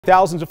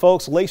Thousands of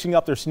folks lacing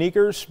up their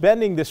sneakers,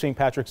 spending this St.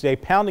 Patrick's Day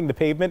pounding the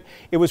pavement.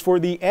 It was for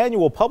the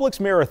annual Publix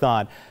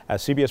Marathon.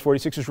 As CBS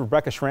 46's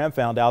Rebecca Schramm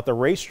found out, the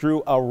race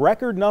drew a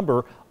record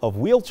number of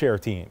wheelchair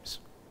teams.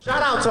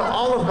 Shout out to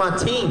all of my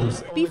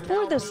teams.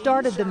 Before the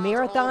start of the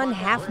marathon,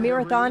 half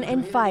marathon,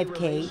 and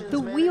 5K, the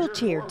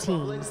wheelchair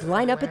teams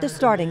line up at the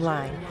starting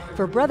line.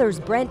 For brothers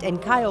Brent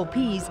and Kyle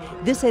Pease,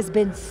 this has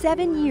been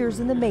 7 years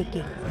in the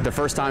making. The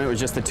first time it was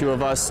just the two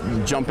of us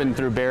jumping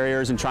through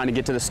barriers and trying to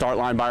get to the start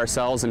line by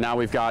ourselves, and now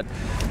we've got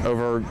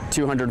over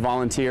 200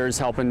 volunteers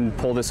helping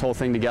pull this whole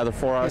thing together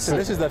for us. So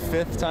this is the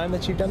 5th time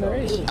that you've done the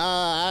race?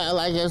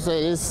 Like I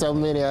said, it's so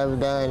many I've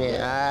done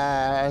it.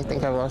 I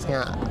think I've lost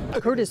count.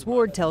 Curtis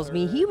Ward tells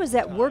me he was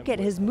at work at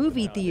his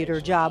movie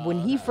theater job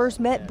when he first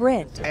met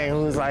Brent. And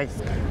he was like,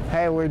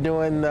 hey, we've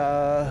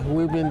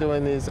been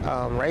doing these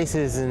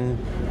races and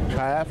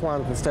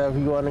triathlons and stuff.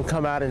 You want to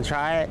come out and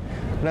try it?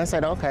 And I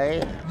said,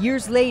 okay.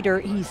 Years later,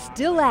 he's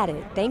still at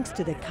it thanks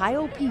to the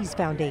Kyle Pease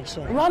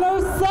Foundation.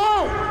 Runners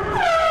set!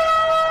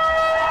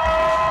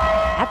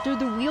 After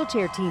the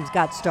wheelchair teams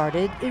got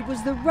started, it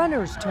was the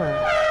runners' turn.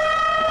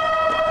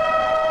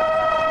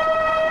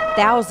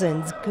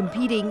 Thousands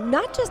competing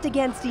not just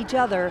against each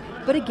other,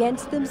 but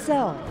against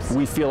themselves.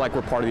 We feel like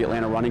we're part of the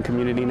Atlanta running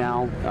community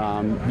now.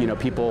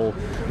 People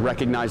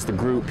recognize the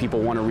group. People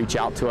want to reach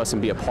out to us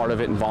and be a part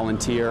of it and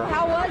volunteer.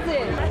 How was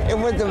it? It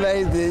was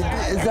amazing.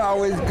 It's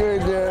always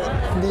good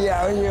to be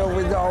out here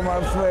with all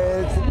my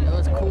friends. It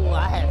was cool.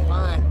 I had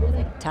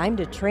fun. Time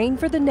to train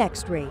for the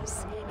next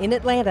race. In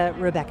Atlanta,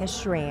 Rebecca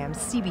Schramm,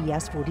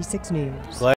 CBS 46 News.